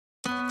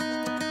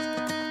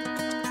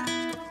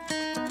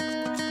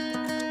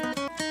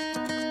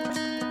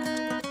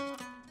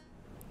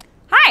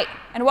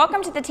and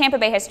welcome to the Tampa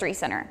Bay History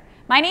Center.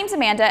 My name's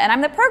Amanda, and I'm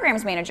the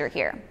programs manager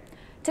here.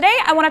 Today,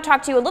 I want to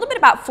talk to you a little bit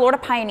about Florida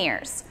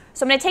pioneers.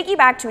 So I'm going to take you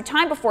back to a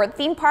time before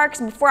theme parks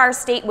and before our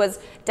state was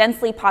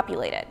densely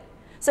populated.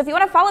 So if you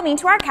want to follow me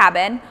into our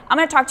cabin, I'm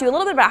going to talk to you a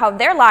little bit about how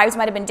their lives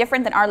might have been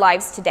different than our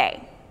lives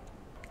today.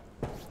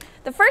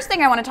 The first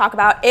thing I want to talk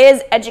about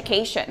is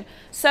education.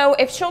 So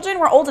if children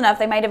were old enough,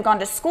 they might have gone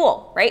to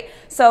school, right?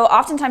 So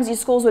oftentimes these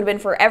schools would have been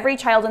for every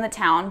child in the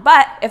town,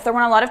 but if there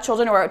weren't a lot of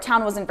children or a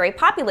town wasn't very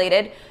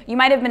populated, you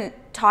might have been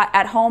taught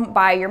at home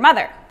by your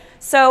mother.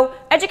 So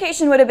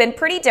education would have been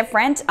pretty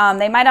different.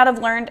 They might not have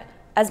learned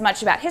as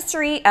much about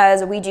history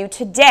as we do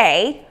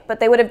today, but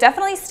they would have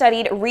definitely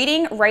studied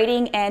reading,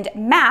 writing, and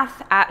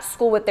math at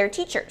school with their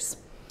teachers.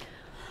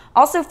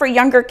 Also, for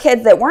younger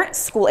kids that weren't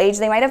school age,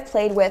 they might have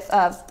played with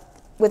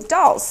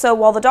dolls. So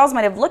while the dolls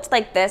might have looked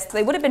like this,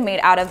 they would have been made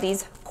out of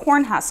these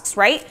corn husks,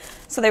 right?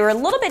 So they were a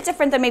little bit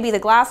different than maybe the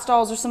glass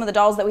dolls or some of the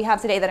dolls that we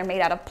have today that are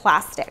made out of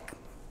plastic.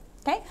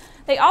 Okay?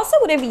 They also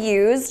would have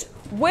used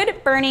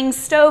wood-burning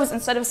stoves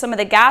instead of some of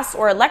the gas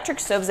or electric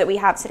stoves that we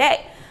have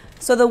today.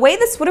 So the way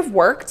this would have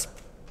worked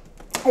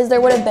is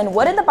there would have been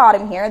wood at the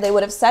bottom here, they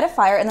would have set a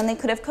fire, and then they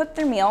could have cooked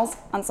their meals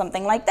on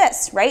something like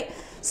this, right?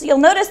 So you'll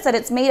notice that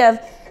it's made of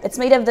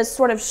this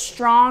sort of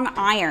strong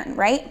iron,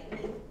 right?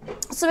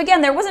 So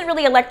again, there wasn't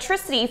really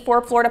electricity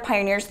for Florida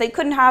pioneers. They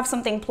couldn't have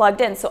something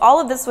plugged in. So all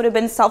of this would have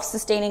been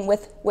self-sustaining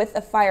with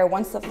a fire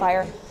once the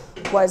fire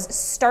was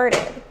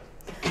started.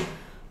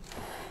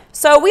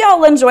 So we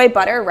all enjoy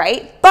butter,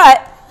 right?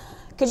 But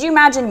could you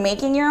imagine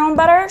making your own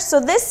butter? So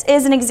this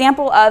is an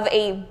example of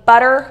a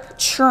butter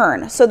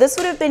churn. So this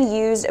would have been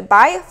used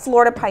by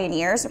Florida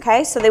pioneers,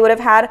 okay? So they would have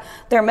had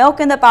their milk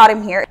in the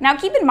bottom here. Now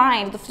keep in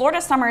mind, the Florida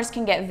summers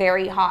can get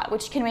very hot,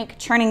 which can make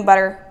churning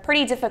butter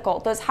pretty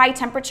difficult. Those high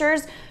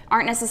temperatures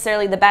aren't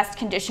necessarily the best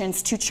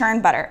conditions to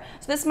churn butter.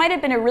 So this might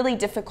have been a really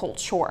difficult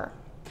chore.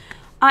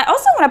 I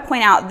also want to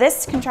point out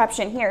this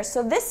contraption here.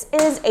 So this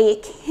is a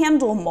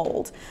candle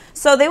mold.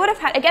 So they would have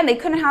had, again, they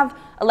couldn't have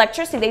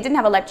electricity. They didn't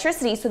have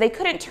electricity, so they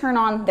couldn't turn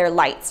on their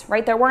lights,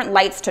 right? There weren't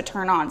lights to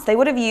turn on. So they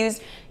would have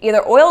used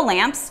either oil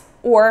lamps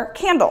or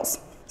candles.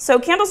 So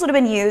candles would have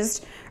been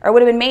used, or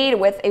would have been made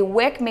with a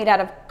wick made out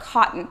of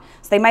cotton.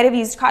 So they might have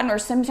used cotton or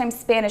sometimes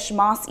Spanish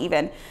moss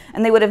even.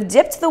 And they would have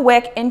dipped the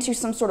wick into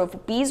some sort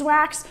of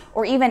beeswax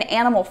or even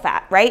animal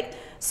fat, right?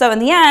 So in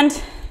the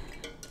end,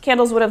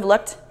 candles would have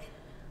looked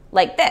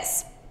like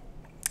this.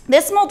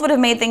 This mold would have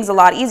made things a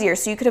lot easier.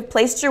 So you could have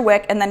placed your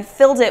wick and then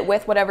filled it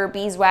with whatever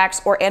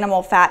beeswax or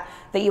animal fat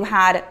that you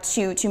had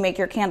to make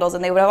your candles,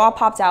 and they would have all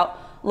popped out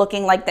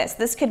looking like this.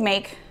 This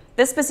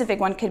specific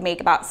one could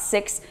make about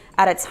 6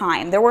 at a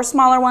time. There were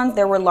smaller ones,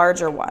 there were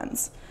larger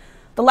ones.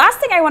 The last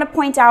thing I want to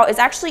point out is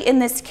actually in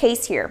this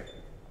case here.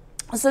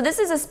 So this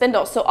is a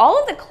spindle. So all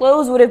of the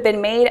clothes would have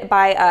been made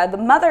by the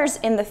mothers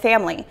in the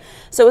family.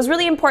 So it was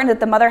really important that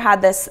the mother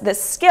had this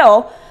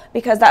skill,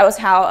 because that was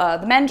how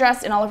the men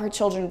dressed and all of her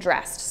children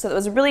dressed. So it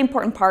was a really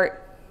important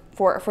part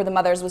for the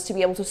mothers, was to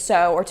be able to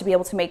sew or to be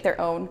able to make their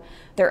own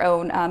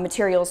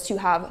materials to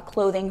have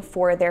clothing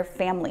for their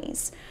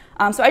families.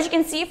 So as you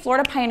can see,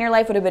 Florida pioneer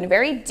life would have been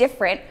very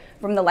different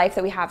from the life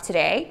that we have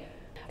today.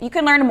 You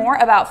can learn more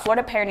about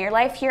Florida pioneer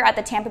life here at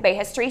the Tampa Bay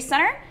History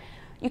Center.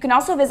 You can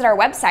also visit our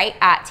website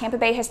at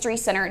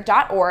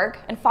tampabayhistorycenter.org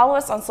and follow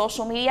us on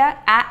social media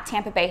at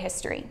Tampa Bay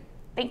History.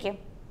 Thank you.